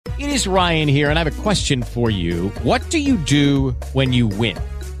It is Ryan here, and I have a question for you. What do you do when you win?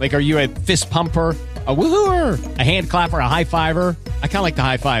 Like, are you a fist pumper, a woohooer, a hand clapper, a high fiver? I kind of like the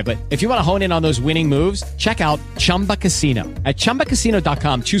high five, but if you want to hone in on those winning moves, check out Chumba Casino. At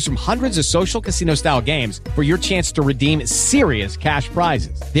ChumbaCasino.com, choose from hundreds of social casino-style games for your chance to redeem serious cash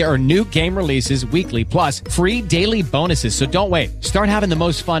prizes. There are new game releases weekly, plus free daily bonuses. So don't wait. Start having the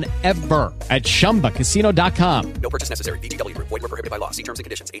most fun ever at ChumbaCasino.com. No purchase necessary. VGW Group. Void where prohibited by law. See terms and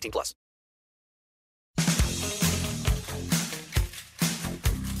conditions. 18 plus.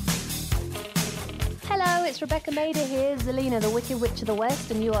 Hello, it's Rebecca Mader here, Zelina, the Wicked Witch of the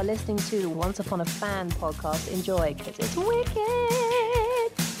West, and you are listening to the Once Upon a Fan podcast. Enjoy, because it's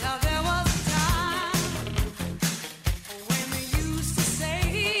wicked. Now there was a time when we used to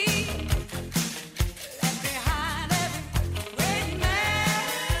say, left behind every great man,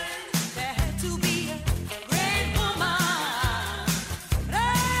 there had to be a great woman.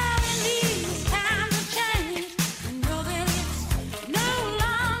 But in these times of change, I know that it's no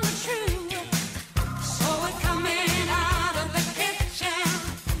longer true. So we're coming out of the kitchen,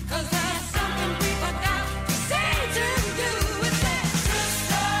 'cause there's something we forgot to say to you. It's that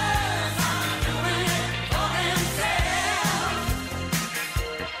sisters are doing it for themselves,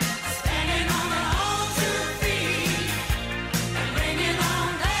 standing on their own two feet and ringing on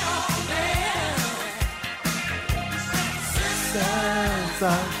their own bell. Sisters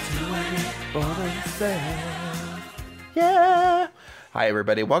are doing it for themselves. Yeah. Hi,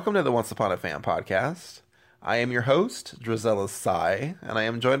 everybody. Welcome to the Once Upon a Fan podcast. I am your host, Drizella Sigh, and I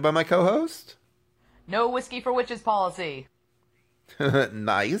am joined by my co-host. No whiskey for witches policy.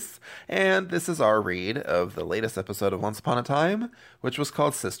 Nice. And this is our read of the latest episode of Once Upon a Time, which was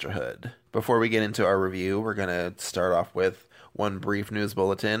called Sisterhood. Before we get into our review, we're going to start off with one brief news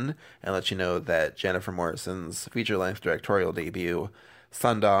bulletin and let you know that Jennifer Morrison's feature-length directorial debut,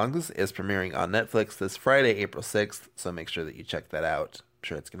 Sundogs, is premiering on Netflix this Friday, April 6th, so make sure that you check that out. I'm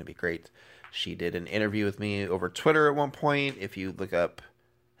sure it's going to be great. She did an interview with me over Twitter at one point. If you look up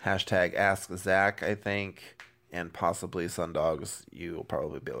hashtag AskZach, I think, and possibly Sundogs, you'll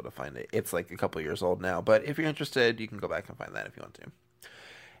probably be able to find it. It's like a couple years old now, but if you're interested, you can go back and find that if you want to.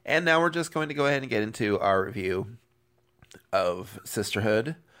 And now we're just going to go ahead and get into our review of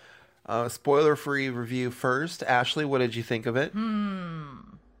Sisterhood. Spoiler-free review first. Ashley, what did you think of it? Well,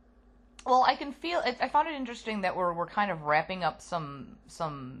 I can feel. I found it interesting that we're kind of wrapping up some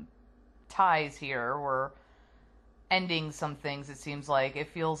ties here. We're ending some things. It seems like it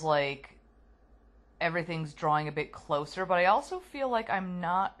feels like everything's drawing a bit closer, but I also feel like I'm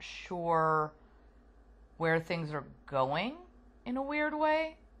not sure where things are going in a weird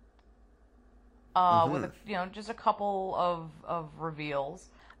way. With just a couple of reveals.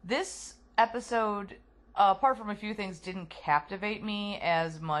 This episode, apart from a few things, didn't captivate me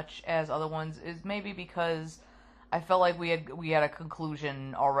as much as other ones. Is maybe because I felt like we had a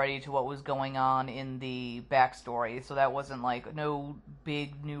conclusion already to what was going on in the backstory, so that wasn't like no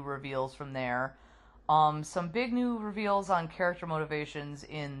big new reveals from there. Some big new reveals on character motivations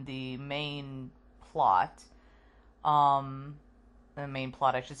in the main plot. The main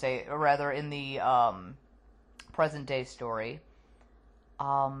plot, I should say, or rather in the present day story.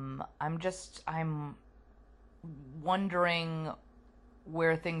 I'm wondering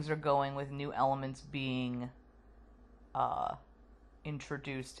where things are going with new elements being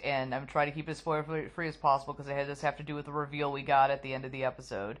introduced, and I'm trying to keep it spoiler free as possible because it just have to do with the reveal we got at the end of the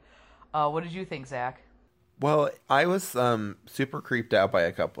episode. What did you think, Zach? Well, I was super creeped out by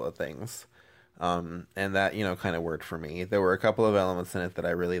a couple of things. And that, kind of worked for me. There were a couple of elements in it that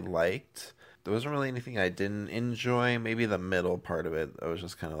I really liked. There wasn't really anything I didn't enjoy. Maybe the middle part of it, I was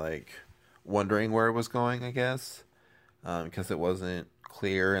just kind of like wondering where it was going, I guess. Because it wasn't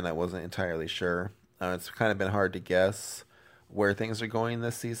clear and I wasn't entirely sure. It's kind of been hard to guess where things are going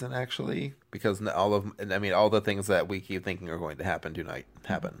this season, actually. Because all the things that we keep thinking are going to happen do not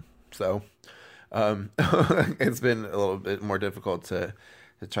happen. So, it's been a little bit more difficult to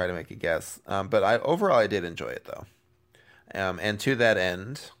try to make a guess. But overall, I did enjoy it, though. And to that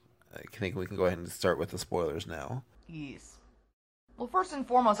end, I think we can go ahead and start with the spoilers now. Yes. Well, first and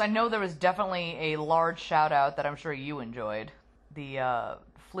foremost, I know there was definitely a large shout-out that I'm sure you enjoyed. The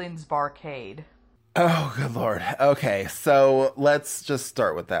Flynn's Barcade. Oh, good lord. Okay, so let's just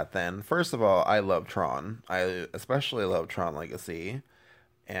start with that then. First of all, I love Tron. I especially love Tron Legacy.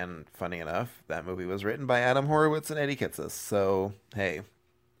 And funny enough, that movie was written by Adam Horowitz and Eddie Kitsis. So, hey,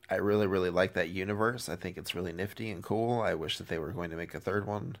 I really, really like that universe. I think it's really nifty and cool. I wish that they were going to make a third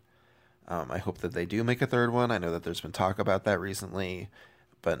one. I hope that they do make a third one. I know that there's been talk about that recently,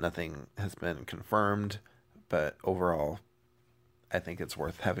 but nothing has been confirmed. But overall, I think it's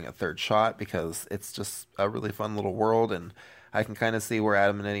worth having a third shot because it's just a really fun little world, and I can kind of see where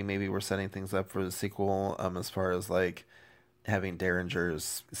Adam and Eddie maybe were setting things up for the sequel, as far as like having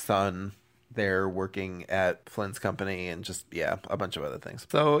Derringer's son there working at Flynn's company and just, yeah, a bunch of other things.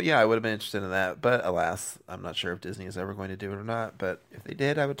 So, yeah, I would have been interested in that. But alas, I'm not sure if Disney is ever going to do it or not. But if they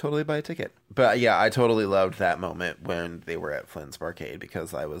did, I would totally buy a ticket. But, yeah, I totally loved that moment when they were at Flynn's Barcade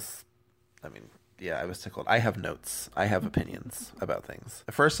because I was tickled. I have notes. I have opinions about things.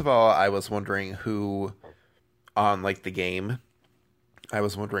 First of all, I was wondering who on, like, the game, I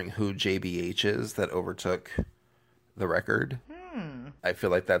was wondering who JBH is that overtook the record. I feel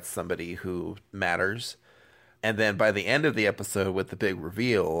like that's somebody who matters. And then by the end of the episode with the big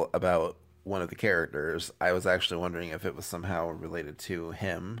reveal about one of the characters, I was actually wondering if it was somehow related to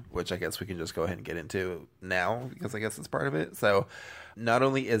him, which I guess we can just go ahead and get into now because I guess it's part of it. So not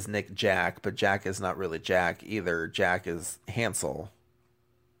only is Nick Jack, but Jack is not really Jack either. Jack is Hansel.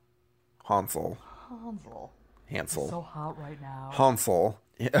 Hansel. It's so hot right now. Hansel.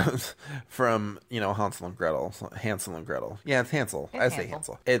 From, Hansel and Gretel. Hansel and Gretel. Yeah, it's Hansel. I say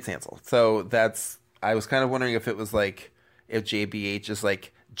Hansel. It's Hansel. So I was kind of wondering if it was like, if JBH is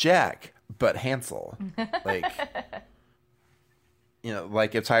like Jack, but Hansel. Like,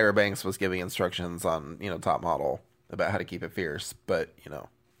 like if Tyra Banks was giving instructions on, Top Model about how to keep it fierce. But,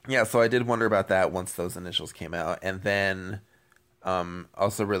 yeah, so I did wonder about that once those initials came out. And then...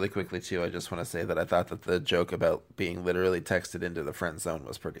 also really quickly too, I just want to say that I thought that the joke about being literally texted into the friend zone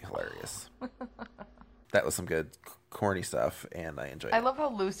was pretty hilarious. That was some good corny stuff, and I enjoyed it. I love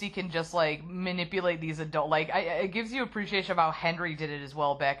how Lucy can just like manipulate these it gives you appreciation of how Henry did it as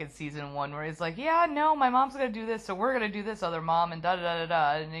well back in season 1, where he's like, yeah, no, my mom's gonna do this, so we're gonna do this, other mom, and da da da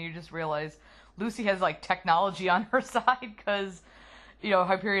da, and then you just realize Lucy has like technology on her side because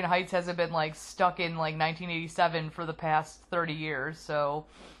Hyperion Heights hasn't been, like, stuck in, like, 1987 for the past 30 years, so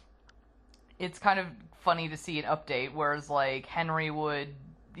it's kind of funny to see an update, whereas, like, Henry would,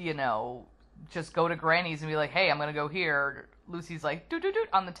 just go to Granny's and be like, hey, I'm gonna go here. Lucy's like, doot-doot-doot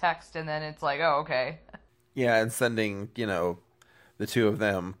on the text, and then it's like, oh, okay. Yeah, and sending, the two of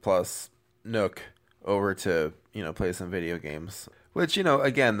them plus Nook over to, play some video games. Which,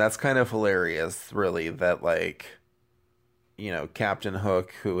 again, that's kind of hilarious, really, that, like... Captain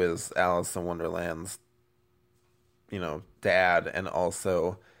Hook, who is Alice in Wonderland's, dad, and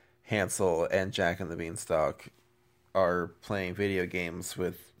also Hansel and Jack and the Beanstalk are playing video games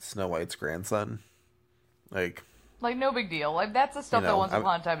with Snow White's grandson. Like no big deal. Like, that's the stuff that Once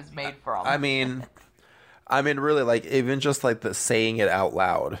Upon a Time is made from. I mean, really, like, even just, like, the saying it out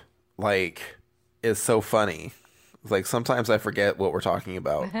loud, like, is so funny. Like, sometimes I forget what we're talking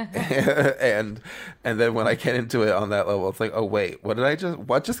about. and then when I get into it on that level, it's like, oh, wait, what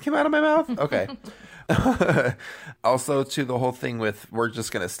just came out of my mouth? Okay. Also, to the whole thing we're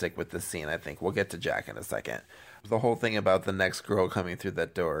just going to stick with this scene, I think. We'll get to Jack in a second. The whole thing about the next girl coming through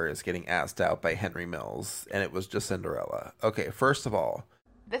that door is getting asked out by Henry Mills, and it was just Cinderella. Okay, first of all.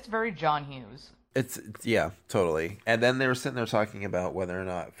 That's very John Hughes. It's yeah, totally. And then they were sitting there talking about whether or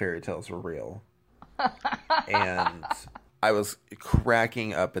not fairy tales were real. And I was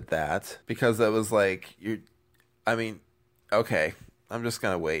cracking up at that because I was like, okay, I'm just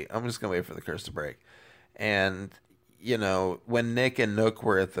going to wait. I'm just going to wait for the curse to break. And, when Nick and Nook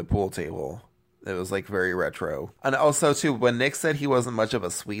were at the pool table, it was like very retro. And also too, when Nick said he wasn't much of a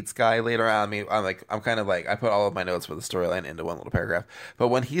sweets guy later on, I'm kind of like, I put all of my notes for the storyline into one little paragraph. But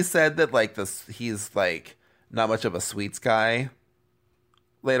when he said that like he's like not much of a sweets guy,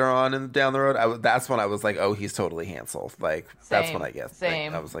 later on and down the road, that's when I was like, oh, he's totally Hansel. Like, that's when I guess.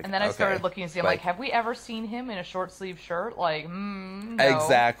 Same. I was like, and then I okay. started looking and see, I'm like, have we ever seen him in a short sleeve shirt? Like, no.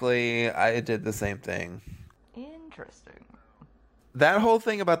 Exactly. I did the same thing. Interesting. That whole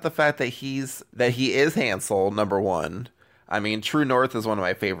thing about the fact that he is Hansel, number one. I mean, True North is one of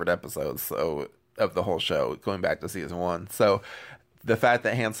my favorite episodes of the whole show, going back to season 1. So the fact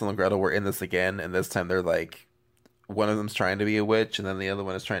that Hansel and Gretel were in this again, and this time they're like, one of them's trying to be a witch and then the other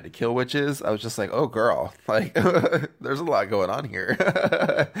one is trying to kill witches. I was just like, oh girl, like there's a lot going on here.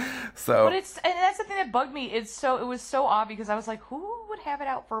 So and that's the thing that bugged me. It was so odd because I was like, who would have it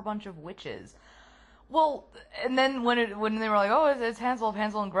out for a bunch of witches? Well, and then when they were like, oh, it's Hansel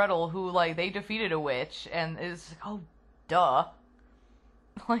and Gretel who, like, they defeated a witch, and it's like, oh, duh.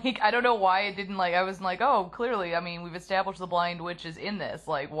 Like, I don't know why it didn't, like, I was like, oh, clearly, I mean, we've established the blind witch is in this.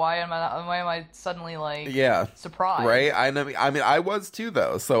 Like, why am I suddenly, like, surprised? Right? I mean, I was too,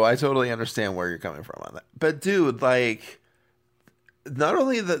 though, so I totally understand where you're coming from on that. But, dude, like, not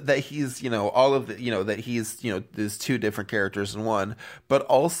only that he's, all of the, that he's, there's two different characters in one, but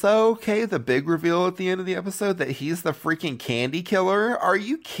also, okay, the big reveal at the end of the episode that he's the freaking candy killer. Are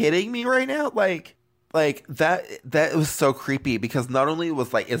you kidding me right now? Like that was so creepy, because not only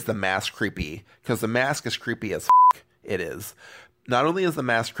was is the mask creepy, because the mask is creepy as it is. Not only is the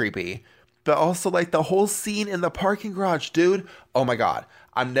mask creepy, but also the whole scene in the parking garage, dude. Oh my God.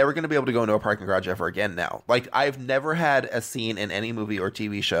 I'm never going to be able to go into a parking garage ever again now. I've never had a scene in any movie or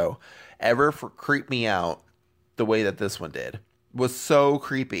TV show ever creep me out the way that this one did. It was so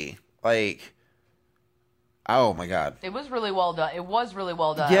creepy. Oh my God. It was really well done. It was really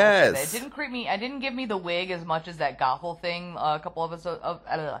well done. Yes. It didn't creep me. It didn't give me the wig as much as that Gothel thing a couple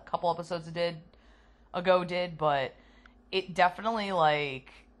episodes ago did, but it definitely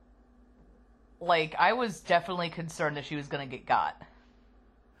I was definitely concerned that she was going to get got.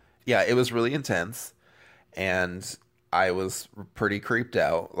 Yeah, it was really intense, and I was pretty creeped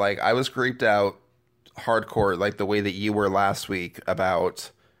out. I was creeped out hardcore, the way that you were last week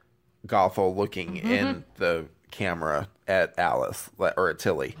about Gothel looking in the camera at Alice, or at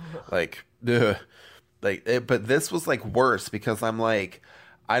Tilly. Ugh. But this was, worse, because I'm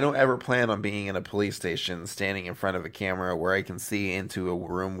I don't ever plan on being in a police station standing in front of a camera where I can see into a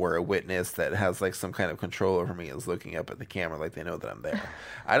room where a witness that has some kind of control over me is looking up at the camera they know that I'm there.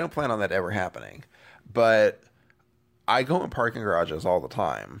 I don't plan on that ever happening. But I go in parking garages all the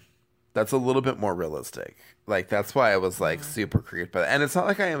time. That's a little bit more realistic. That's why I was super creeped by that. And it's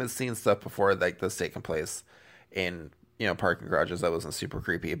not I haven't seen stuff before this taking place in parking garages that wasn't super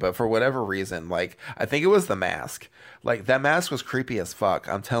creepy, but for whatever reason, I think it was the mask. That mask was creepy as fuck.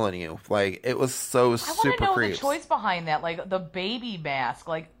 I'm telling you, it was so super creepy. I want to know the choice behind that, the baby mask.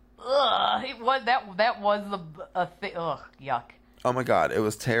 Ugh, it was that was a thing. Ugh, yuck. Oh my God, it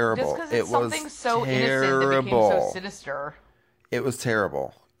was terrible. Just because it's something so innocent that became so sinister. It was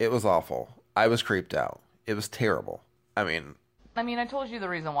terrible. It was awful. I was creeped out. It was terrible. I mean, I told you the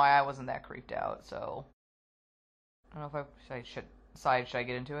reason why I wasn't that creeped out, so. I don't know if should I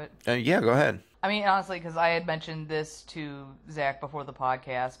get into it? Yeah, go ahead. Honestly, because I had mentioned this to Zach before the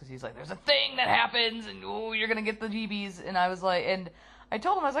podcast, because he's there's a thing that happens, and you're gonna get the GBs, and I was and I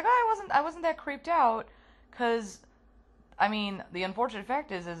told him, I was I wasn't that creeped out, because, the unfortunate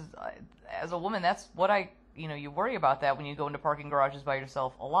fact is as a woman, that's what you worry about that when you go into parking garages by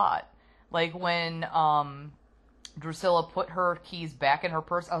yourself a lot. When, Drizella put her keys back in her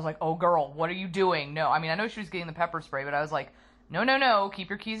purse, I was oh girl, what are you doing? No, I know she was getting the pepper spray, but I was no, keep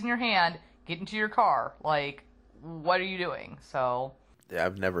your keys in your hand, get into your car. What are you doing? So yeah,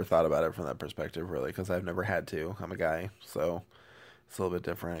 I've never thought about it from that perspective, really, because I've never had to. I'm a guy, so it's a little bit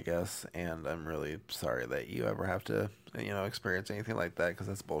different, I guess, and I'm really sorry that you ever have to, experience anything like that, because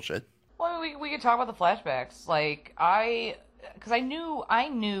that's bullshit. Well, we could talk about the flashbacks. Because I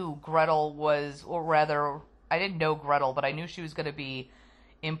knew Gretel was, or rather, I didn't know Gretel, but I knew she was going to be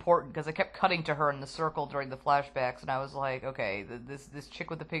important, because I kept cutting to her in the circle during the flashbacks, and I was okay, this chick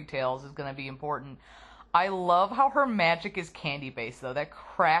with the pigtails is going to be important. I love how her magic is candy-based, though. That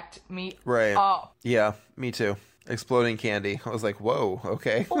cracked me up. Yeah, me too. Exploding candy. I was whoa,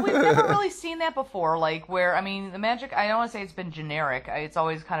 okay. Well, we've never really seen that before, where, the magic, I don't want to say it's been generic. It's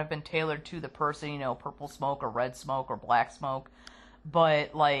always kind of been tailored to the person, purple smoke or red smoke or black smoke.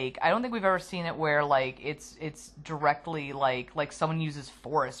 But, I don't think we've ever seen it where, it's directly, someone uses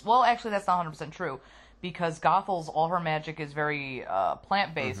forest. Well, actually, that's not 100% true, because Gothel's, all her magic is very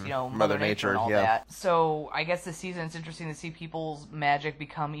plant-based, Mother Nature and all that. So, I guess this season it's interesting to see people's magic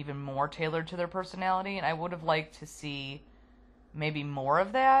become even more tailored to their personality, and I would have liked to see maybe more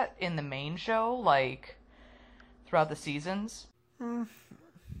of that in the main show, throughout the seasons.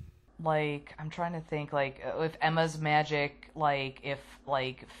 I'm trying to think, if Emma's magic, if,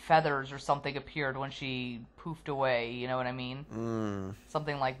 feathers or something appeared when she poofed away, you know what I mean?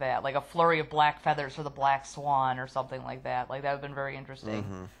 Something like that. A flurry of black feathers for the black swan or something like that. That would have been very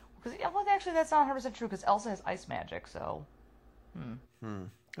interesting. Because, actually, that's not 100% true, because Elsa has ice magic, so.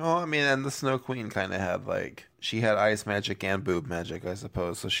 Well, and the Snow Queen kind of had, she had ice magic and boob magic, I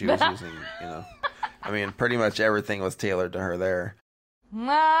suppose, so she was using, pretty much everything was tailored to her there.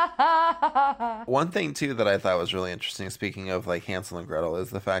 One thing too that I thought was really interesting, speaking of Hansel and Gretel, is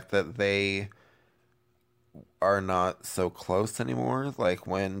the fact that they are not so close anymore.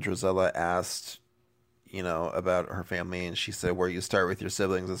 When Drizella asked, about her family, and she said, where you start with your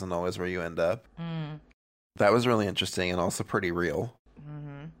siblings isn't always where you end up. That was really interesting and also pretty real.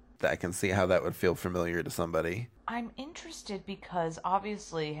 I can see how that would feel familiar to somebody. I'm interested because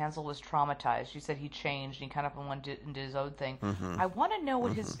obviously Hansel was traumatized. You said he changed and he kind of went into his own thing. I want to know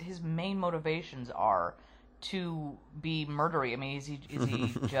what his main motivations are to be murdery? I mean,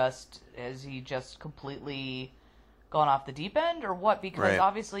 is he just completely gone off the deep end, or what? Because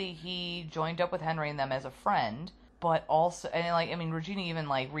obviously he joined up with Henry and them as a friend, but also, and like, I mean, Regina even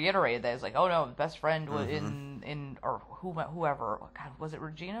like reiterated that. It's like, oh no, the best friend was in or whoever. God, was it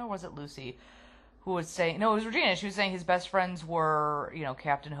Regina or was it Lucy? Who was saying, no, it was Regina. She was saying his best friends were, you know,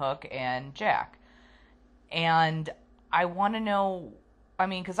 Captain Hook and Jack. And I want to know, I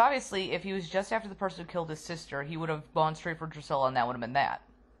mean, because obviously if he was just after the person who killed his sister, he would have gone straight for Drizella and that would have been that.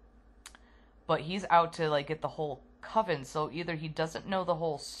 But he's out to, like, get the whole coven, so either he doesn't know the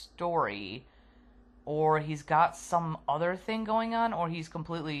whole story, or he's got some other thing going on, or he's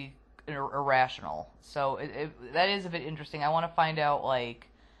completely irrational. So that is a bit interesting. I want to find out, like,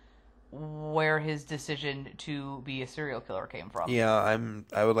 where his decision to be a serial killer came from. Yeah,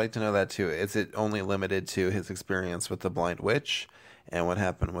 I would like to know that too. Is it only limited to his experience with the blind witch and what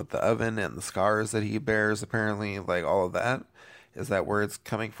happened with the oven and the scars that he bears, apparently, like all of that? Is that where it's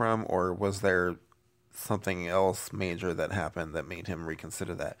coming from, or was there something else major that happened that made him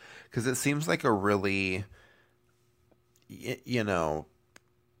reconsider that? Because it seems like a really, you know,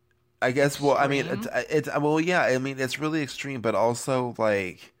 I guess, well, extreme? I mean, it's well, yeah, I mean, it's really extreme, but also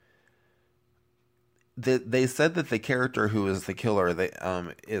like, they said that the character who is the killer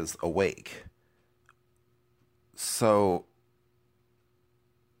is awake. So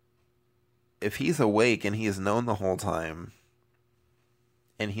if he's awake and he's known the whole time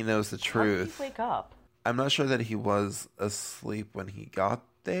and he knows the truth, how did he wake up? I'm not sure that he was asleep when he got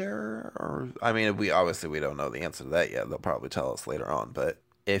there. Or I mean, we don't know the answer to that yet. They'll probably tell us later on, but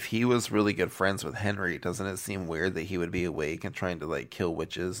if he was really good friends with Henry, doesn't it seem weird that he would be awake and trying to, like, kill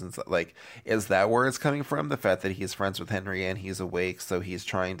witches and stuff? Like, is that where it's coming from? The fact that he's friends with Henry and he's awake, so he's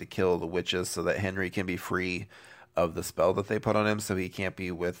trying to kill the witches so that Henry can be free of the spell that they put on him, so he can't be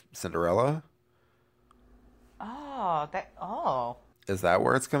with Cinderella? Oh. Is that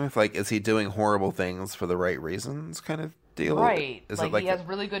where it's coming from? Like, is he doing horrible things for the right reasons kind of deal? Right. Like he has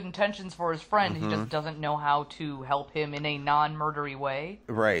really good intentions for his friend. He just doesn't know how to help him in a non-murdery way.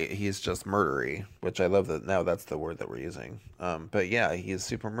 Right. He's just murdery, which I love that now that's the word that we're using. But yeah, he's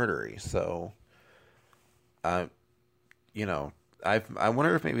super murdery. So, you know, I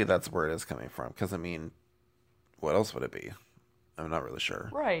wonder if maybe that's where it is coming from. Because, I mean, what else would it be? I'm not really sure.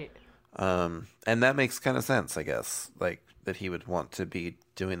 Right. And that makes kind of sense, I guess. Like, that he would want to be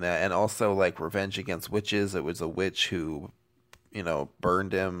doing that. And also, like, revenge against witches. It was a witch who, you know,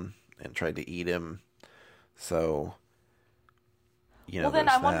 burned him and tried to eat him. So, you know, well, then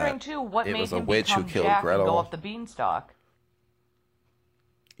I'm wondering, too, what made him become Jack and go up the beanstalk?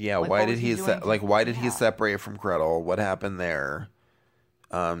 Yeah, like, why did he separate from Gretel? What happened there?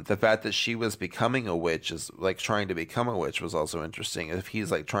 The fact that she was becoming a witch, is like trying to become a witch, was also interesting. If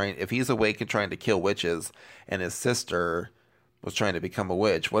he's awake and trying to kill witches, and his sister was trying to become a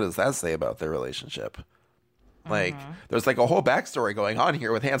witch, what does that say about their relationship? Like, there's like a whole backstory going on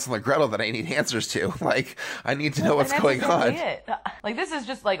here with Hansel and Gretel that I need answers to. Like, I need to know what's going on. Like, this is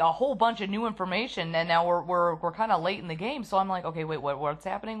just like a whole bunch of new information, and now we're kind of late in the game. So I'm like, okay, wait, what's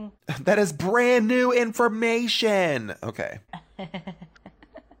happening? That is brand new information. Okay.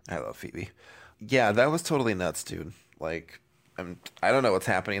 I love Phoebe. Yeah, that was totally nuts, dude. Like, I don't know what's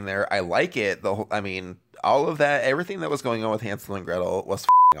happening there. I like it. I mean, all of that, everything that was going on with Hansel and Gretel was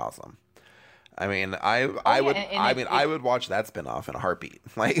awesome. I mean, I would watch that spinoff in a heartbeat.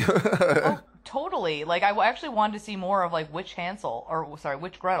 Like, totally. Like, I actually wanted to see more of like which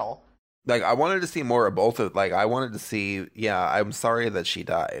Gretel. Like, I wanted to see more of both of, like, I wanted to see, yeah, I'm sorry that she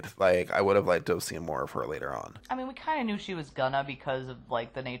died. Like, I would have liked to have seen more of her later on. I mean, we kind of knew she was gonna because of,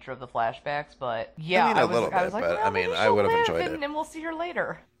 like, the nature of the flashbacks, but, yeah. I mean, I would have enjoyed it. And we'll see her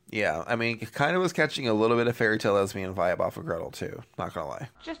later. Yeah, I mean, kind of was catching a little bit of fairy tale lesbian vibe off of Gretel, too. Not gonna lie.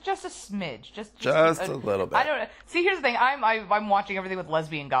 Just a smidge. Just a little bit. I don't know. See, here's the thing. I'm watching everything with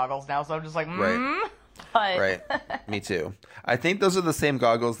lesbian goggles now, so I'm just like, Right. But... Right. Me too. I think those are the same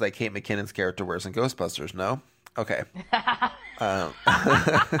goggles that Kate McKinnon's character wears in Ghostbusters, no? Okay. I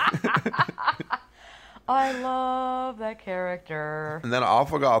love that character. And then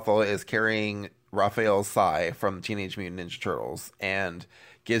Awful Gothel is carrying Raphael's sigh from Teenage Mutant Ninja Turtles and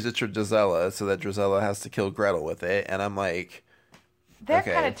gives it to Drizella so that Drizella has to kill Gretel with it. And I'm like... That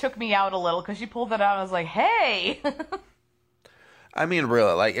kind of took me out a little because she pulled that out and I was like, hey! I mean,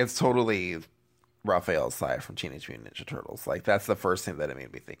 really, like, it's totally... Raphael's sigh from Teenage Mutant Ninja Turtles. Like, that's the first thing that it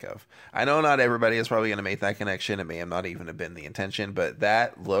made me think of. I know not everybody is probably going to make that connection. It may have not even have been the intention, but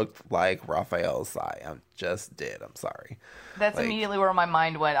that looked like Raphael's sigh. I just did. I'm sorry. That's like, immediately where my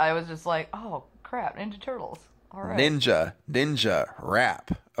mind went. I was just like, oh, crap, Ninja Turtles. All right. Ninja,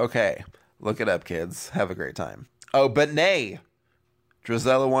 rap. Okay. Look it up, kids. Have a great time. Oh, but nay!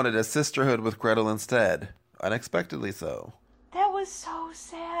 Drizella wanted a sisterhood with Gretel instead. Unexpectedly so. That was so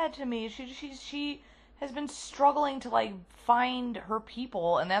sad to me. She has been struggling to like find her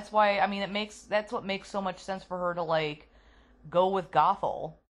people, and that's why that's what makes so much sense for her to like go with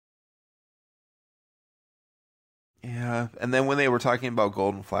Gothel. Yeah, and then when they were talking about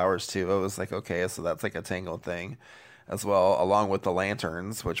golden flowers too, I was like, okay, so that's like a Tangled thing as well, along with the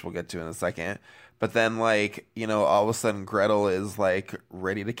lanterns, which we'll get to in a second. But then, like, you know, all of a sudden Gretel is like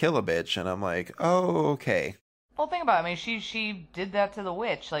ready to kill a bitch, and I'm like, oh, okay. Well, think about it. I mean, she did that to the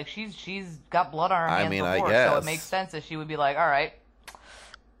witch. Like, she's got blood on her hands I before, guess. so it makes sense that she would be like, all right,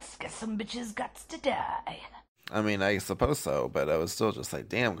 let's get some bitches guts to die. I mean, I suppose so, but I was still just like,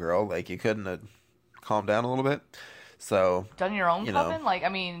 damn, girl, like, you couldn't have calmed down a little bit? So, Done your own coven? Like, I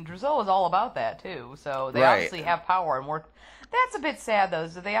mean, Drizella was all about that, too. So they Right. obviously have power and work. That's a bit sad, though.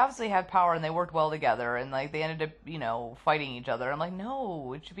 So they obviously had power and they worked well together. And, like, they ended up, you know, fighting each other. I'm like,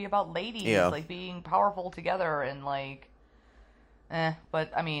 no, it should be about ladies, like, being powerful together and, like,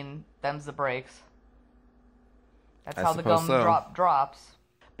 But, I mean, them's the breaks. That's how the gum drops.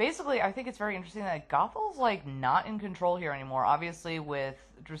 Basically, I think it's very interesting that Gothel's, like, not in control here anymore. Obviously, with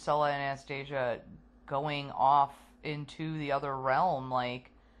Drizella and Anastasia going off into the other realm,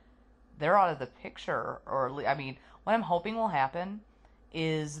 like, they're out of the picture. Or, I mean, what I'm hoping will happen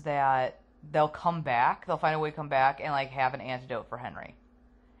is that they'll come back, they'll find a way to come back and, like, have an antidote for Henry.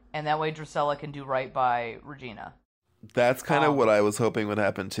 And that way Drizella can do right by Regina. That's kind of what I was hoping would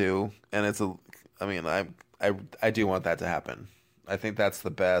happen, too. And I do want that to happen. I think that's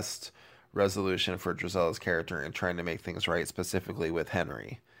the best resolution for Drizella's character in trying to make things right, specifically with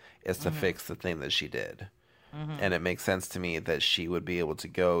Henry, is to fix the thing that she did. And it makes sense to me that she would be able to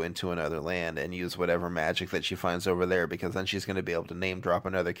go into another land and use whatever magic that she finds over there, because then she's going to be able to name drop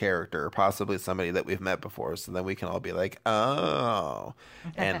another character, possibly somebody that we've met before, so then we can all be like, oh.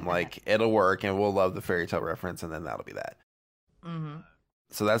 And, like, it'll work, and we'll love the fairy tale reference, and then that'll be that.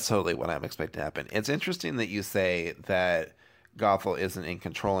 So that's totally what I'm expecting to happen. It's interesting that you say that Gothel isn't in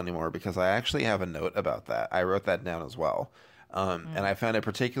control anymore, because I actually have a note about that. I wrote that down as well. And I found it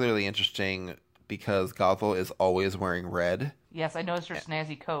particularly interesting because Gothel is always wearing red. Yes, I noticed her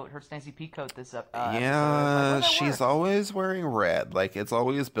snazzy coat, her snazzy pea coat this episode. Yeah, she's always wearing red. Like, it's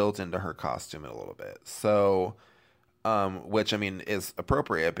always built into her costume a little bit. So, which, I mean, is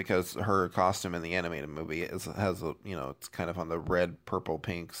appropriate because her costume in the animated movie has a, you know, it's kind of on the red, purple,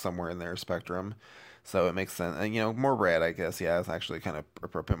 pink, somewhere in there spectrum. So it makes sense. And, you know, more red, I guess. Yeah, it's actually kind of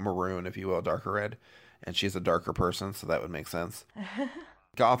appropriate. Maroon, if you will, darker red. And she's a darker person, so that would make sense.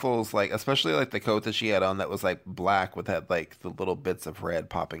 Gothel's, like, especially, like, the coat that she had on that was, like, black with that, like, the little bits of red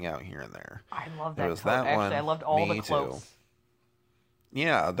popping out here and there. I love that There was coat. that Actually, one. I loved all the Me cloaks. too.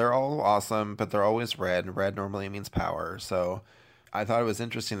 Yeah, they're all awesome, but they're always red, and red normally means power. So I thought it was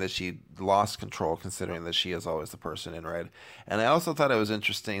interesting that she lost control, considering that she is always the person in red. And I also thought it was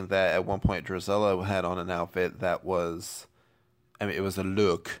interesting that at one point Drizella had on an outfit that was, I mean, it was a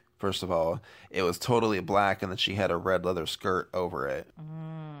look. First of all, it was totally black, and then she had a red leather skirt over it,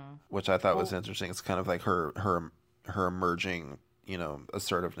 which I thought was interesting. It's kind of like her emerging, you know,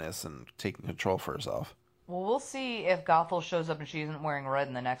 assertiveness and taking control for herself. Well, we'll see if Gothel shows up and she isn't wearing red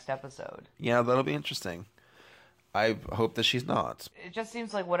in the next episode. Yeah, that'll be interesting. I hope that she's not. It just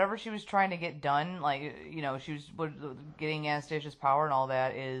seems like whatever she was trying to get done, like, you know, she was getting Anastasia's power and all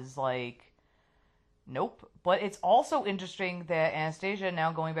that, is like, nope. But it's also interesting that Anastasia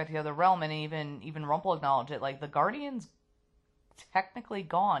now going back to the other realm, and even Rumple acknowledged it, like, the Guardian's technically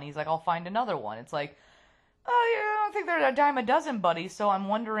gone. He's like, I'll find another one. It's like, oh, yeah, I don't think they're a dime a dozen, buddy, so I'm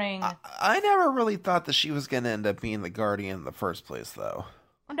wondering... I never really thought that she was going to end up being the Guardian in the first place, though.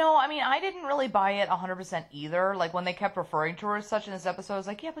 No, I mean, I didn't really buy it 100% either. Like, when they kept referring to her as such in this episode, I was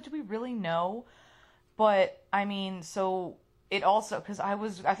like, yeah, but do we really know? But, I mean, so... It also, because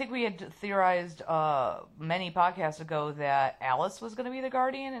I think we had theorized many podcasts ago that Alice was going to be the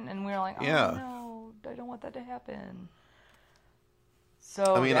Guardian, and we were like, oh no, I don't want that to happen.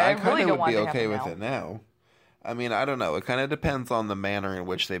 So, I mean, I I kind really of don't would be want okay to with happen it now. I mean, I don't know. It kind of depends on the manner in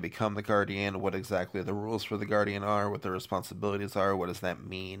which they become the Guardian, what exactly the rules for the Guardian are, what the responsibilities are, what does that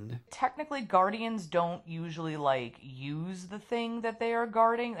mean? Technically, Guardians don't usually, like, use the thing that they are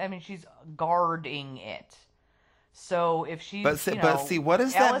guarding. I mean, she's guarding it. So if she's, but see, what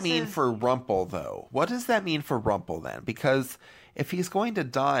does that mean for Rumple, though? What does that mean for Rumple, then? Because if he's going to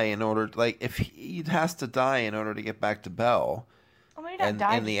die in order, like, if he has to die in order to get back to Belle, well, maybe not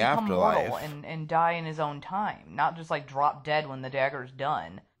die, in the become afterlife, mortal and die in his own time, not just like drop dead when the dagger's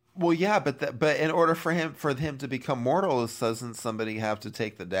done. Well, yeah, but in order for him to become mortal, doesn't somebody have to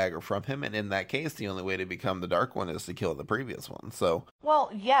take the dagger from him? And in that case, the only way to become the Dark One is to kill the previous one. So,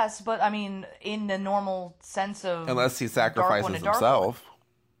 Well, yes, but I mean, in the normal sense of unless he Dark One sacrifices and Dark One. himself,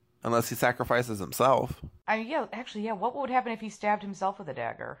 unless he sacrifices himself, I mean, yeah, actually, yeah. What would happen if he stabbed himself with a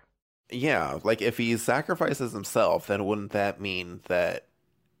dagger? yeah, like if he sacrifices himself, then wouldn't that mean that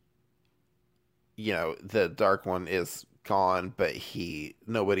the Dark One is gone, but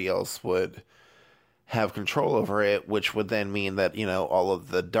nobody else would have control over it, which would then mean that all of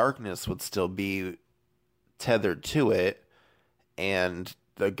the darkness would still be tethered to it, and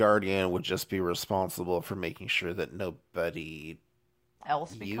the Guardian would just be responsible for making sure that nobody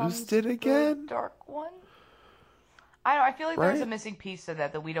Else becomes used it again. the Dark One. I don't know. I feel like there's Right? a missing piece to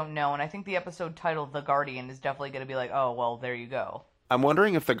that we don't know, and I think the episode titled "The Guardian" is definitely going to be like, oh well, there you go. I'm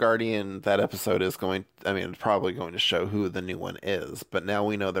wondering if the Guardian, that episode is it's probably going to show who the new one is, but now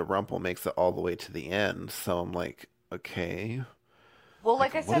we know that Rumple makes it all the way to the end, so I'm like, okay. Well,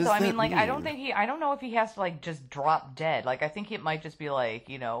 like I what said, does though, I that mean, like, I don't mean? know if he has to, like, just drop dead. Like, I think it might just be like,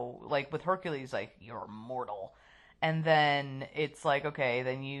 like with Hercules, like, you're mortal. And then it's like, okay,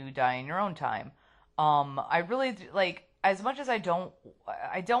 then you die in your own time. I really, like, as much as I don't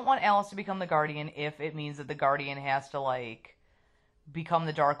want Alice to become the Guardian if it means that the Guardian has to, like, become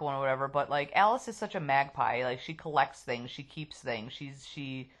the Dark One or whatever, but, like, Alice is such a magpie. Like, she collects things, she keeps things,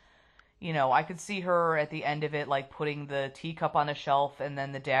 I could see her at the end of it, like, putting the teacup on a shelf and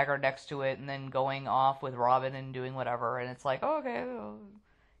then the dagger next to it and then going off with Robin and doing whatever. And it's like, oh, okay, oh,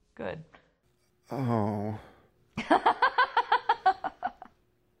 good. Oh.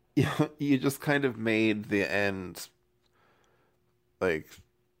 You just kind of made the end, like,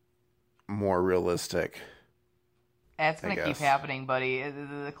 more realistic. That's going to keep guess. happening, buddy.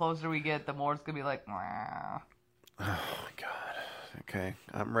 The closer we get, the more it's going to be like, "Mwah." Oh my god. Okay.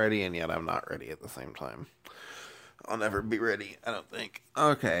 I'm ready, and yet I'm not ready at the same time. I'll never be ready, I don't think.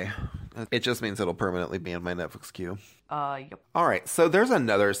 Okay. It just means it'll permanently be in my Netflix queue. Yep. Alright, so there's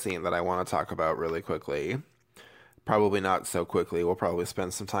another scene that I want to talk about really quickly. Probably not so quickly. We'll probably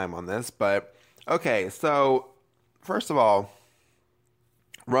spend some time on this. But, okay, so, first of all,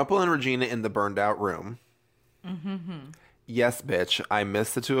 Rumple and Regina in the burned out room. Mm-hmm. Yes, bitch. I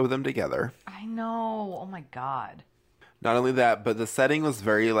miss the two of them together. I know. Oh, my God. Not only that, but the setting was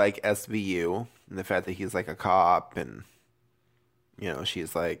very, like, SVU. And the fact that he's, like, a cop and,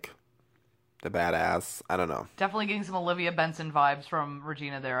 she's, like, the badass. I don't know. Definitely getting some Olivia Benson vibes from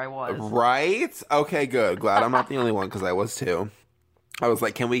Regina there, I was. Right? Okay, good. Glad I'm not the only one, because I was too. I was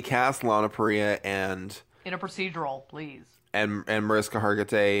like, can we cast Lana Parrilla and In a procedural, please. Mariska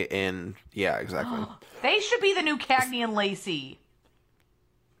Hargitay in... Yeah, exactly. They should be the new Cagney and Lacey.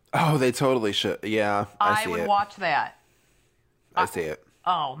 Oh, they totally should. Yeah, I see would it. watch that. I see it.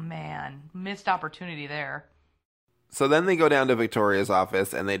 Oh, man. Missed opportunity there. So then they go down to Victoria's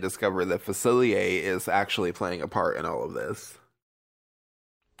office and they discover that Facilier is actually playing a part in all of this.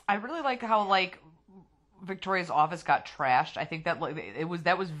 I really like how, like, Victoria's office got trashed. I think that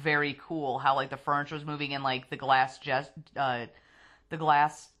that was very cool how, like, the furniture was moving and, like, the glass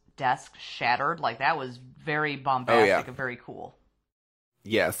desk shattered. Like, that was very bombastic and very cool.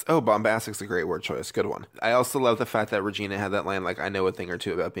 Yes. Oh, bombastic's a great word choice. Good one. I also love the fact that Regina had that line, like, I know a thing or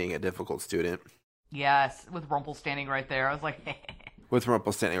two about being a difficult student. Yes, with Rumple standing right there. I was like, With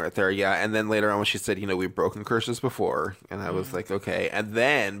Rumple standing right there, yeah. And then later on when she said, we've broken curses before. And I was like, okay. And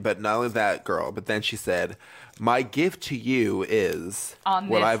then, but not only that, girl, but then she said, my gift to you is on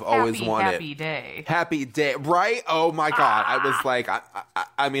what this I've always wanted. Happy day. Happy day. Right? Oh my God. I was like,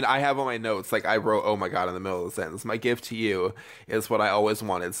 I mean, I have on my notes, like I wrote, oh my God, in the middle of the sentence. My gift to you is what I always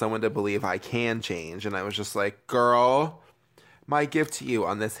wanted. Someone to believe I can change. And I was just like, girl, my gift to you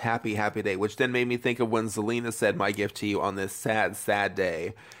on this happy, happy day, which then made me think of when Zelina said my gift to you on this sad, sad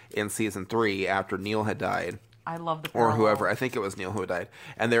day in season 3 after Neil had died. I love the Or parallel. whoever. I think it was Neil who died.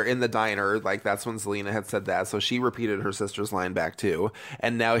 And they're in the diner. Like, that's when Zelina had said that. So she repeated her sister's line back, too.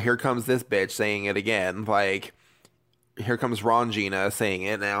 And now here comes this bitch saying it again. Like, here comes Rongina saying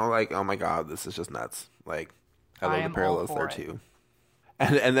it now. Like, oh my God, this is just nuts. Like, I love the parallels there, too.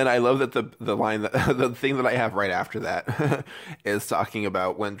 And then I love that the line, the thing that I have right after that is talking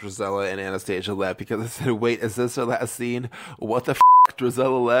about when Drizella and Anastasia left, because I said, wait, is this the last scene? What the f***?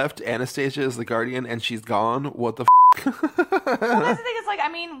 Drizella left, Anastasia is the Guardian, and she's gone? What the f***? Well, that's the thing. It's like, I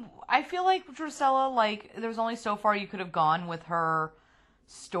mean, I feel like Drizella, like, there's only so far you could have gone with her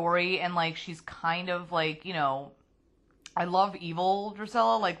story, and, like, she's kind of, like, I love evil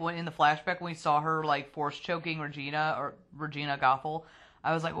Drizella, like, when in the flashback when we saw her, like, force choking Regina Gothel.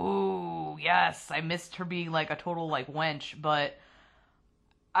 I was like, ooh, yes, I missed her being, like, a total, like, wench, but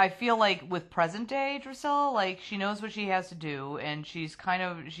I feel like with present day Drizella, like she knows what she has to do, and she's kind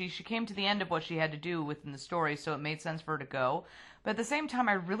of she came to the end of what she had to do within the story, so it made sense for her to go. But at the same time,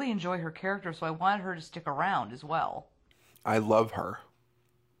 I really enjoy her character, so I wanted her to stick around as well. I love her.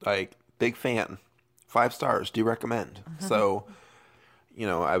 Like, big fan. 5 stars. Do recommend. So, you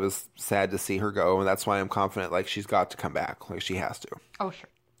know, I was sad to see her go, and that's why I'm confident, like, she's got to come back. Like, she has to. Oh, sure.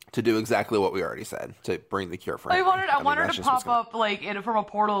 To do exactly what we already said. To bring the cure for I him. want her that's to just what's pop up, like, from a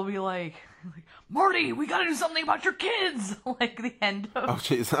portal and be like, Marty, we gotta do something about your kids! Like, the end of... Oh,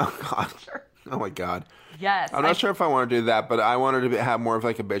 jeez. Oh, God. Sure. Oh, my God. Yes. I'm not sure if I want to do that, but I want her to have more of,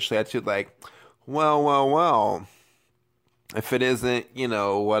 like, a bitchly attitude. Like, well. If it isn't, you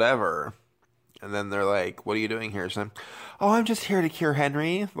know, whatever. And then they're like, what are you doing here? So I'm just here to cure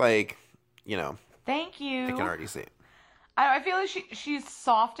Henry. Like, you know. Thank you. I can already see it. I feel like she's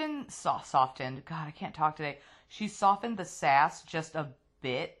softened. God, I can't talk today. She's softened the sass just a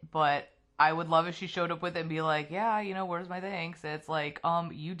bit, but I would love if she showed up with it and be like, yeah, you know, where's my thanks? It's like,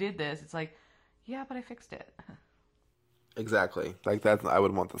 you did this. It's like, yeah, but I fixed it. Exactly. Like, that, I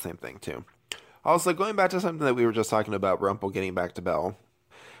would want the same thing, too. Also, going back to something that we were just talking about, Rumple getting back to Belle,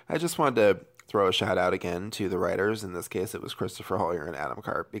 I just wanted to throw a shout out again to the writers. In this case, it was Christopher Hoyer and Adam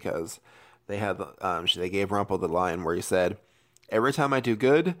Karp, because they had they gave Rumple the line where he said, "Every time I do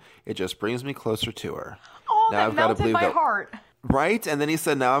good, it just brings me closer to her." Oh, Now that I've got to melted believe my that, heart. right? And then he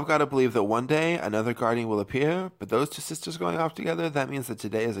said, "Now I've got to believe that one day another guardian will appear, but those 2 sisters going off together, that means that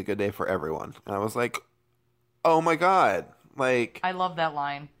today is a good day for everyone." And I was like, oh my God. Like, I love that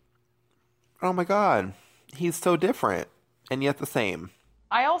line. oh my God. He's so different, and yet the same.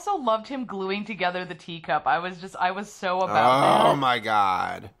 I also loved him gluing together the teacup. I was so about that. Oh my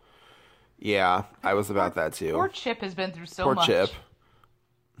God. Yeah, I was about that too. Poor Chip has been through so Poor much. Chip.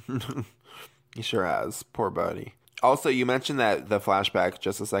 He sure has. Poor buddy. Also, you mentioned that the flashback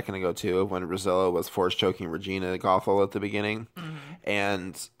just a second ago too, when Drizella was force choking Regina Gothel at the beginning,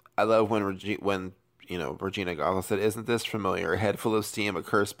 and I love when Regina Gothel said, "Isn't this familiar? A head full of steam, a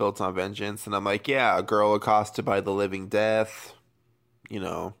curse built on vengeance." And I'm like, yeah, a girl accosted by the living death, you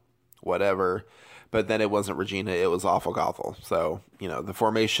know, whatever. But then it wasn't Regina, it was Awful Gothel. So, you know, the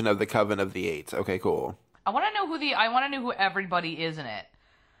formation of the Coven of the Eight. Okay, cool. I want to know who everybody is in it.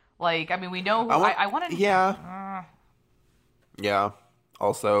 Like, I mean, we know who I want to. Yeah. Yeah.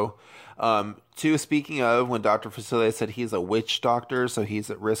 Also, too, speaking of, when Dr. Facilier said he's a witch doctor, so he's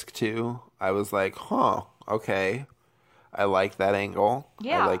at risk too, I was like, huh, okay. I like that angle.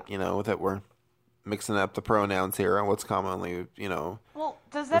 Yeah. I like, you know, that we're mixing up the pronouns here and what's commonly, you know, Well,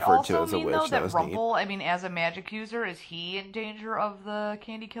 does that referred to also as a mean, witch. though, That that was Rumple, I mean, as a magic user, is he in danger of the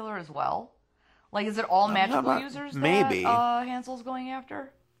Candy Killer as well? Like, is it all magical users maybe. that Hansel's going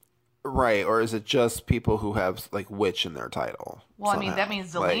after? Right, or is it just people who have, like, witch in their title? Well, I mean, somehow? that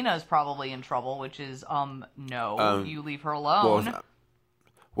means Like, Zelina's probably in trouble, which is, no, you leave her alone.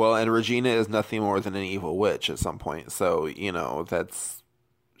 Well, and Regina is nothing more than an evil witch at some point, so, you know,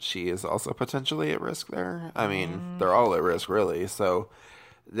 she is also potentially at risk there. I mean, they're all at risk, really, so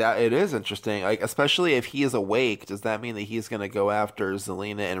that it is interesting. Like, especially if he is awake, does that mean that he's going to go after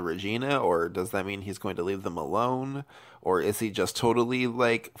Zelina and Regina, or does that mean he's going to leave them alone? Or is he just totally,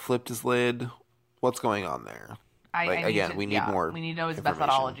 like, flipped his lid? What's going on there? We need more. We need to know his information.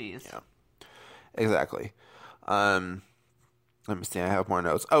 methodologies. Yeah, exactly. Let me see. I have more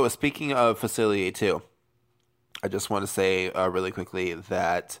notes. Oh, speaking of Facilier too, I just want to say really quickly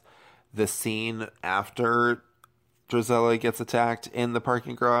that the scene after Drizella gets attacked in the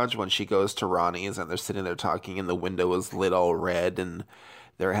parking garage, when she goes to Ronnie's and they're sitting there talking and the window is lit all red and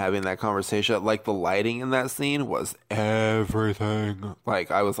they're having that conversation, like, the lighting in that scene was everything. Like,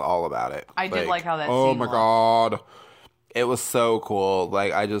 I was all about it. I did like how that oh scene my looked. God. It was so cool.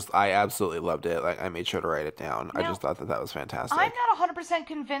 Like, I absolutely loved it. Like, I made sure to write it down. I Now, just thought that was fantastic. I'm not 100%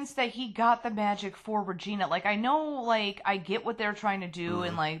 convinced that he got the magic for Regina. Like, I know, like, I get what they're trying to do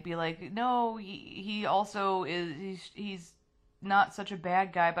and, like, be like, no, he also he's not such a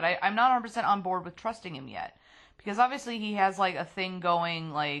bad guy, but I'm not 100% on board with trusting him yet. Because obviously he has, like, a thing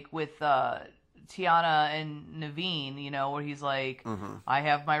going, like, with Tiana and Naveen, you know, where he's like, I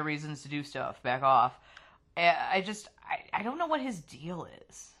have my reasons to do stuff, back off. I don't know what his deal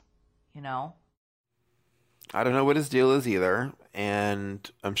is, you know? I don't know what his deal is either, and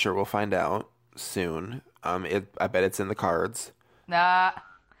I'm sure we'll find out soon. I bet it's in the cards. Nah,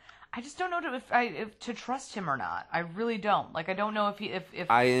 I just don't know if to trust him or not. I really don't. Like, I don't know if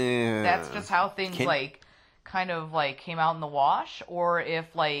that's just how things kind of like came out in the wash, or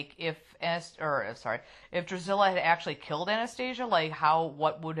if Drizella had actually killed Anastasia, like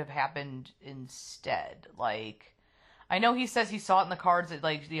what would have happened instead? Like, I know he says he saw it in the cards that,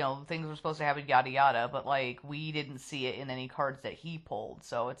 like, things were supposed to happen, yada yada, but, like, we didn't see it in any cards that he pulled.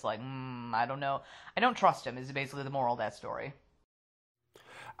 So it's like, I don't know. I don't trust him, is basically the moral of that story.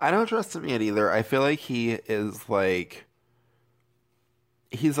 I don't trust him yet either. I feel like he is like...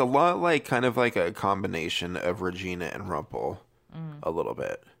 He's a lot like, kind of like a combination of Regina and Rumple. A little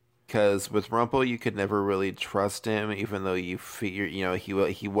bit. Because with Rumple, you could never really trust him, even though you figure,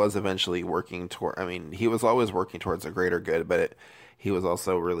 he was eventually working toward... I mean, he was always working towards a greater good, but he was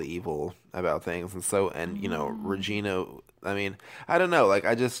also really evil about things. And Regina, I mean, I don't know. Like,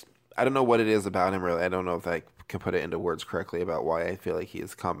 I don't know what it is about him, really. I don't know if I can put it into words correctly about why I feel like he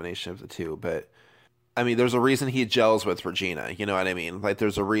is a combination of the two, but... I mean, there's a reason he gels with Regina, you know what I mean? Like,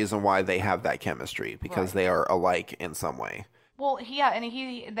 there's a reason why they have that chemistry, because they are alike in some way. Well,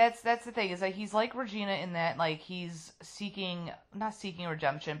 that's the thing, is that he's like Regina in that, like, he's not seeking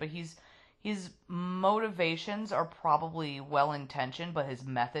redemption, but his motivations are probably well-intentioned, but his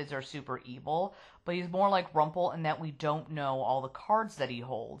methods are super evil. But he's more like Rumple in that we don't know all the cards that he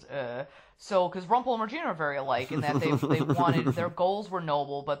holds. So, because Rumple and Regina are very alike in that they wanted, their goals were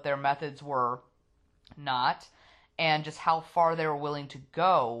noble, but their methods were not, and just how far they were willing to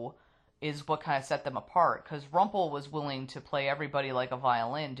go is what kind of set them apart, because Rumple was willing to play everybody like a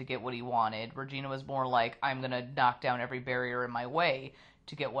violin to get what he wanted. Regina was more like, I'm going to knock down every barrier in my way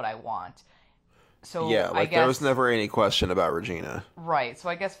to get what I want. So yeah, like, there was never any question about Regina. Right, so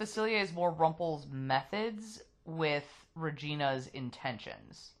I guess Facilier is more Rumple's methods with Regina's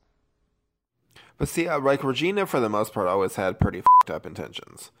intentions. But see, like, Regina, for the most part, always had pretty f***ed up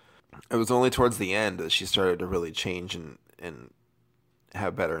intentions. It was only towards the end that she started to really change and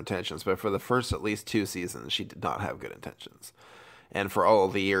have better intentions. But for the first at least 2 seasons, she did not have good intentions. And for all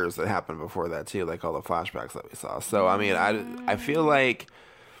of the years that happened before that, too, like all the flashbacks that we saw. So, I mean, I feel like...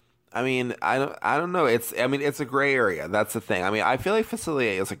 I mean, I don't know. It's a gray area. That's the thing. I mean, I feel like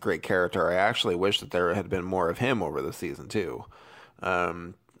Facilier is a great character. I actually wish that there had been more of him over the season, too. I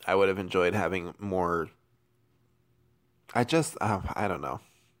would have enjoyed having more... I don't know.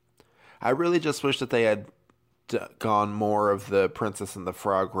 I really just wish that they had gone more of the Princess and the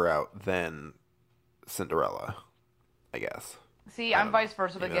Frog route than Cinderella, I guess. See, I'm vice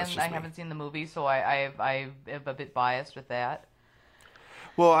versa. Maybe Again, that's just I me. haven't seen the movie, so I am a bit biased with that.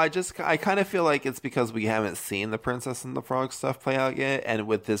 Well, I kind of feel like it's because we haven't seen the Princess and the Frog stuff play out yet, and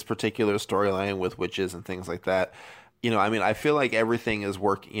with this particular storyline with witches and things like that, I mean, I feel like everything is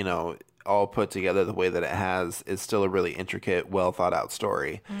all put together the way that it has is still a really intricate, well thought out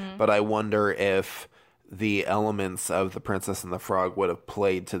story. But I wonder if the elements of the Princess and the Frog would have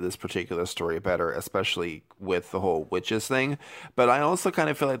played to this particular story better, especially with the whole witches thing. But I also kind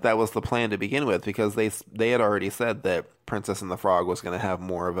of feel like that was the plan to begin with, because they had already said that Princess and the Frog was going to have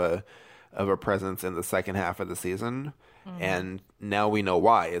more of a presence in the second half of the season. And now we know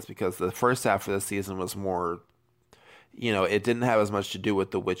why. It's because the first half of the season was more... it didn't have as much to do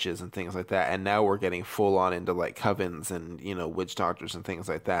with the witches and things like that. And now we're getting full on into like covens and, witch doctors and things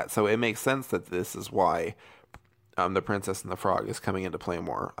like that. So it makes sense that this is why the Princess and the Frog is coming into play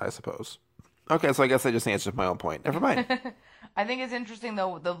more, I suppose. Okay, so I guess I just answered my own point. Never mind. I think it's interesting,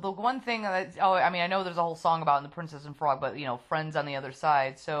 though, the one thing that... I know there's a whole song about in the Princess and Frog, but, friends on the other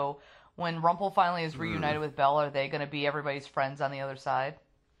side. So when Rumple finally is reunited with Belle, are they going to be everybody's friends on the other side?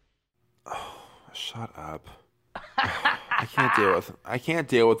 Oh, shut up. I can't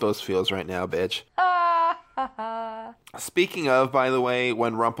deal with those feels right now, bitch. Speaking of, by the way,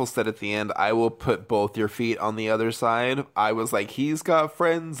 when Rumple said at the end, I will put both your feet on the other side, I was like, he's got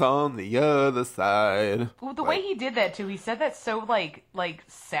friends on the other side. Well, the way he did that, too, he said that so, like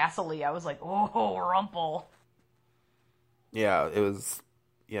sassily. I was like, oh, Rumple. Yeah, there was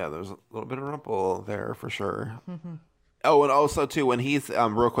a little bit of Rumple there for sure. Oh, and also, too, when he's,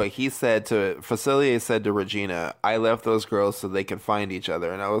 real quick, Facilier said to Regina, I left those girls so they could find each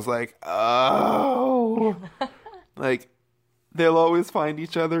other. And I was like, oh. Like, they'll always find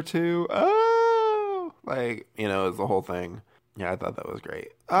each other, too. Oh. Like, it's the whole thing. Yeah, I thought that was great.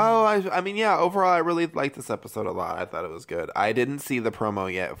 Oh, I mean, yeah, overall, I really liked this episode a lot. I thought it was good. I didn't see the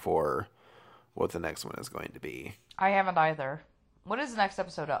promo yet for what the next one is going to be. I haven't either. What is the next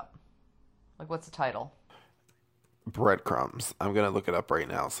episode up? Like, what's the title? Breadcrumbs. I'm going to look it up right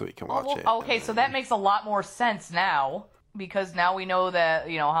now so we can watch it. Okay, so that makes a lot more sense now, because now we know that,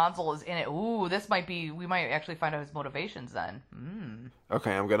 Hansel is in it. Ooh, we might actually find out his motivations then.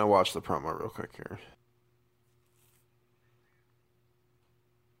 Okay, I'm going to watch the promo real quick here.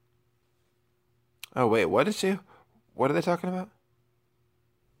 Oh, wait, what are they talking about?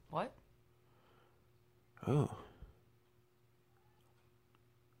 What? Oh.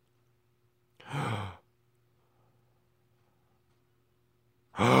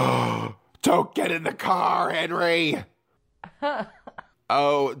 Don't get in the car, Henry!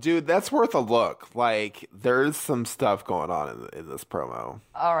 Oh, dude, that's worth a look. Like, there's some stuff going on in this promo.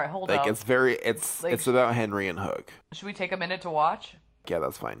 All right, hold Like, up. it's about Henry and Hook. Should we take a minute to watch? Yeah,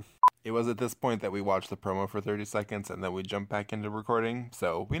 that's fine. It was at this point that we watched the promo for 30 seconds and then we jumped back into recording,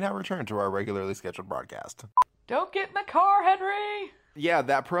 so we now return to our regularly scheduled broadcast. Don't get in the car, Henry! Yeah,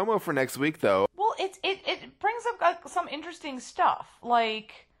 that promo for next week, though. Well, it brings up some interesting stuff.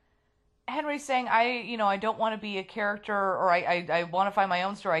 Like, Henry saying, I don't want to be a character, or I want to find my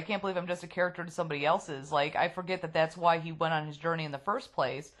own story. I can't believe I'm just a character to somebody else's. Like, I forget that that's why he went on his journey in the first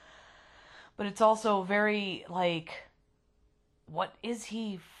place. But it's also very, like, what is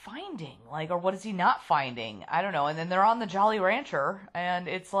he finding? Like, or what is he not finding? I don't know. And then they're on the Jolly Rancher, and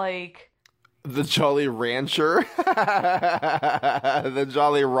it's like... The Jolly Rancher? The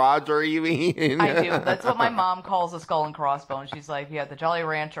Jolly Roger, you mean? I do. That's what my mom calls a skull and crossbones. She's like, yeah, the Jolly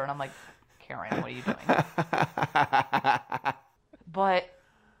Rancher. And I'm like, Karen, what are you doing? But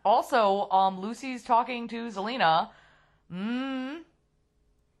also, Lucy's talking to Zelina.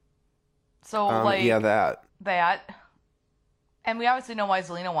 So, like... Yeah, that. And we obviously know why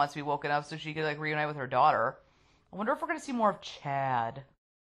Zelina wants to be woken up so she could, like, reunite with her daughter. I wonder if we're going to see more of Chad.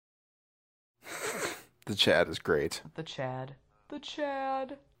 The Chad is great. The Chad. The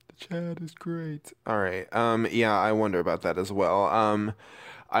Chad. The Chad is great. All right. Yeah, I wonder about that as well. I'm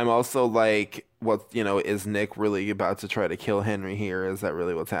also like, is Nick really about to try to kill Henry here? Is that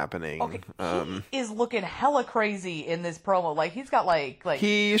really what's happening? Okay, he is looking hella crazy in this promo. Like, he's got, like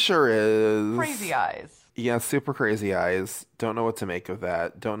he sure is. Crazy eyes. Yeah, super crazy eyes. Don't know what to make of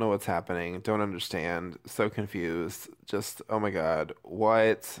that. Don't know what's happening. Don't understand. So confused. Just, oh my God.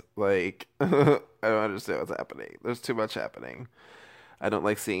 What? Like, I don't understand what's happening. There's too much happening. I don't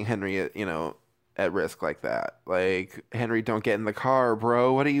like seeing Henry, at risk like that. Like, Henry, don't get in the car,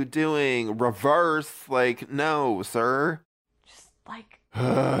 bro. What are you doing? Reverse. Like, no, sir. Just, like...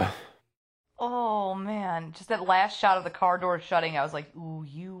 Oh, man. Just that last shot of the car door shutting, I was like, ooh,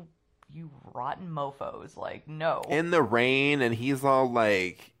 you rotten mofos. Like, no. In the rain, and he's all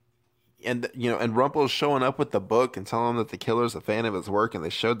like, and Rumple's showing up with the book and telling him that the killer's a fan of his work, and they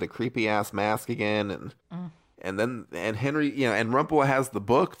showed the creepy ass mask again, and then Henry, and Rumple has the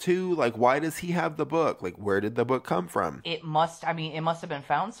book too. Like, why does he have the book? Like, where did the book come from? It must have been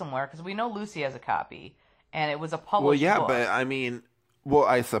found somewhere, because we know Lucy has a copy, and it was a published book. But well,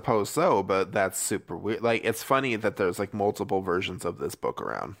 I suppose so, but that's super weird. Like, it's funny that there's like multiple versions of this book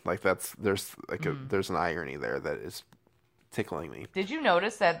around. Like, there's an irony there that is tickling me. Did you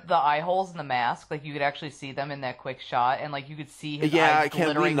notice that the eye holes in the mask, like, you could actually see them in that quick shot, and like you could see his eyes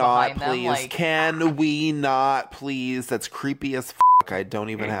glittering behind them? Like, can we not, please? That's creepy as fuck. I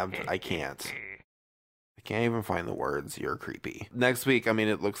can't even find the words. You're creepy. Next week,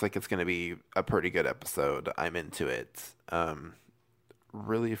 it looks like it's going to be a pretty good episode. I'm into it.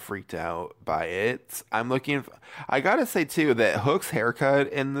 Really freaked out by it. I gotta say too that Hook's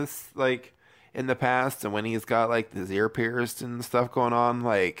haircut in this, like, in the past, and when he's got like his ear pierced and stuff going on,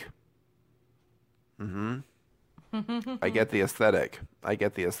 like, I get the aesthetic.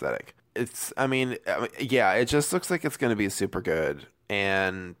 It's, yeah, it just looks like it's gonna be super good,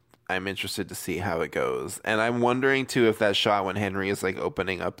 and I'm interested to see how it goes. And I'm wondering too if that shot when Henry is like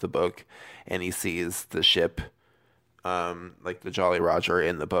opening up the book and he sees the ship, like the Jolly Roger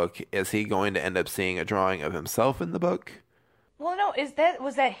in the book, is he going to end up seeing a drawing of himself in the book? Well, no,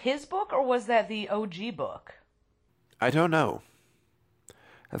 was that his book, or was that the OG book? I don't know.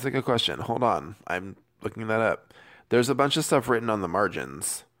 That's a good question. Hold on. I'm looking that up. There's a bunch of stuff written on the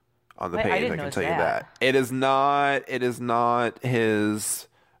margins on the page. I can tell you that. It is not his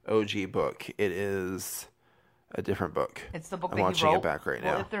OG book. It is a different book. It's the book I'm that watching he wrote. it back right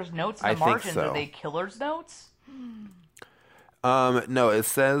now. Well, if there's notes in the margins, are they killer's notes? No, it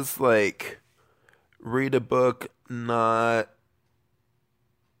says like read a book, not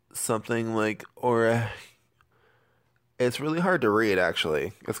something like, or it's really hard to read.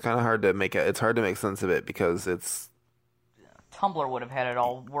 Actually, it's kind of hard to make it. It's hard to make sense of it because it's. Tumblr would have had it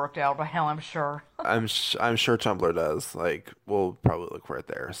all worked out by now, I'm sure. I'm sure Tumblr does. Like, we'll probably look for it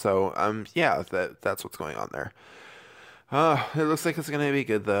there. So, yeah, that's what's going on there. It looks like it's going to be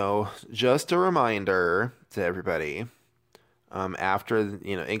good, though. Just a reminder to everybody, after,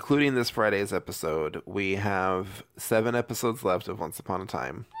 including this Friday's episode, we have 7 episodes left of Once Upon a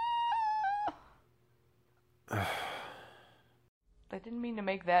Time. I didn't mean to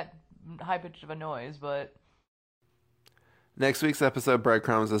make that high-pitched of a noise, but... Next week's episode,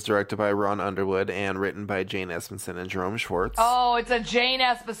 Breadcrumbs, is directed by Ron Underwood and written by Jane Espenson and Jerome Schwartz. Oh, it's a Jane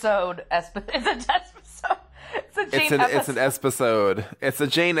episode. It's a It's an episode. It's a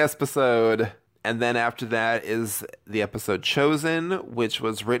Jane episode. And then after that is the episode Chosen, which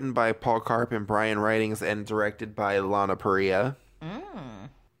was written by Paul Karp and Brian Writings and directed by Lana Parrilla.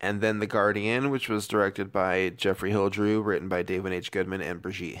 And then The Guardian, which was directed by Jeffrey Hildrew, written by David H. Goodman and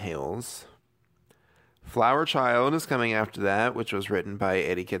Brigitte Hales. Flower Child is coming after that, which was written by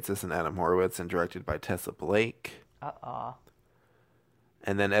Eddie Kitsis and Adam Horowitz and directed by Tessa Blake.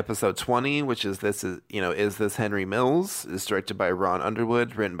 And then episode 20, which is This Henry Mills, is directed by Ron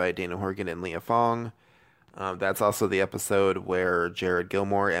Underwood, written by Dana Horgan and Leah Fong. That's also the episode where Jared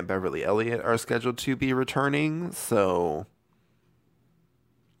Gilmore and Beverly Elliott are scheduled to be returning, so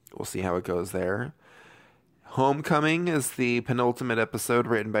we'll see how it goes there. Homecoming is the penultimate episode,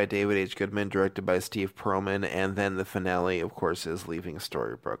 written by David H. Goodman, directed by Steve Perlman, and then the finale, of course, is Leaving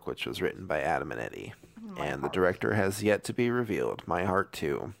Storybrooke, which was written by Adam and Eddie. The director has yet to be revealed. My heart,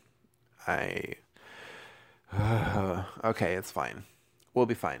 too. Okay, it's fine. We'll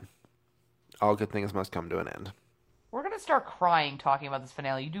be fine. All good things must come to an end. We're going to start crying talking about this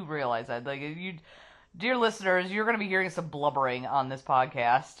finale. You do realize that. Like, dear listeners, you're going to be hearing some blubbering on this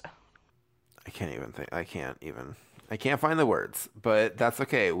podcast. I can't find the words, but that's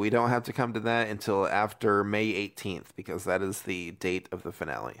okay. We don't have to come to that until after May 18th, because that is the date of the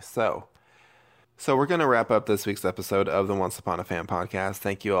finale. So we're going to wrap up this week's episode of the Once Upon a Fan podcast.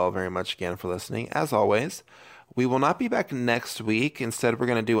 Thank you all very much again for listening. As always, we will not be back next week. Instead, we're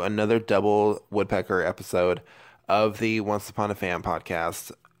going to do another double Woodpecker episode of the Once Upon a Fan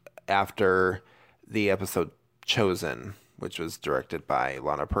podcast after the episode Chosen, which was directed by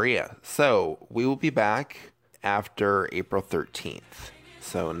Lana Parrilla. So we will be back after April 13th.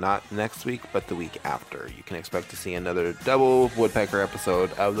 So not next week, but the week after. You can expect to see another double Woodpecker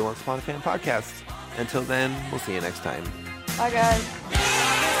episode of the Once Upon a Fan podcast. Until then, we'll see you next time. Bye, guys.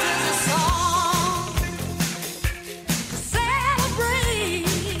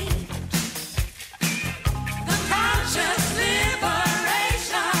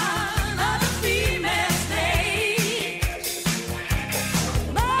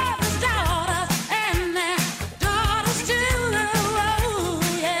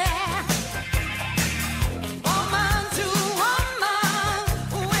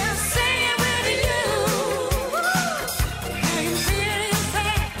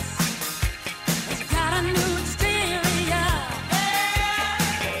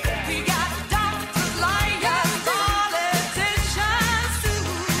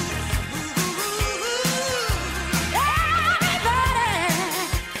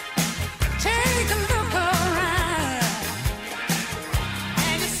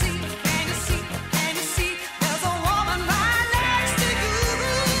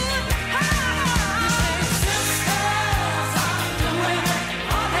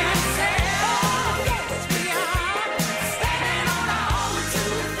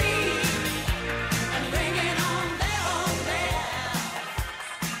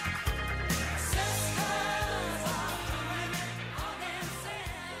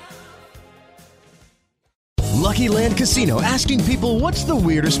 Lucky Land Casino, asking people, what's the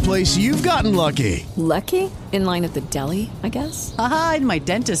weirdest place you've gotten lucky? Lucky? In line at the deli, I guess? Aha, in my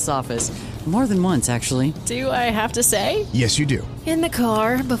dentist's office. More than once, actually. Do I have to say? Yes, you do. In the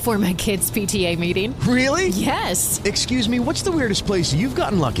car before my kids' PTA meeting. Really? Yes. Excuse me, what's the weirdest place you've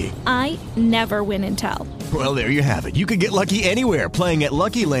gotten lucky? I never win and tell. Well, there you have it. You can get lucky anywhere, playing at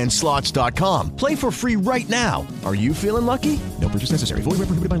LuckyLandSlots.com. Play for free right now. Are you feeling lucky? No purchase necessary. Void where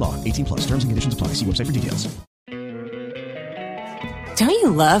prohibited by law. 18+. Terms and conditions apply. See website for details. Don't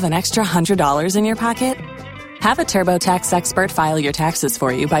you love an extra $100 in your pocket? Have a TurboTax expert file your taxes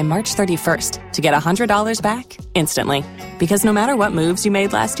for you by March 31st to get $100 back instantly. Because no matter what moves you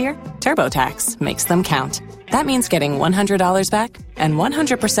made last year, TurboTax makes them count. That means getting $100 back and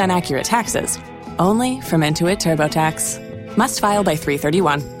 100% accurate taxes, only from Intuit TurboTax. Must file by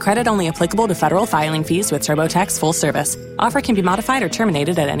 3/31. Credit only applicable to federal filing fees with TurboTax full service. Offer can be modified or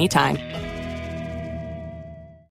terminated at any time.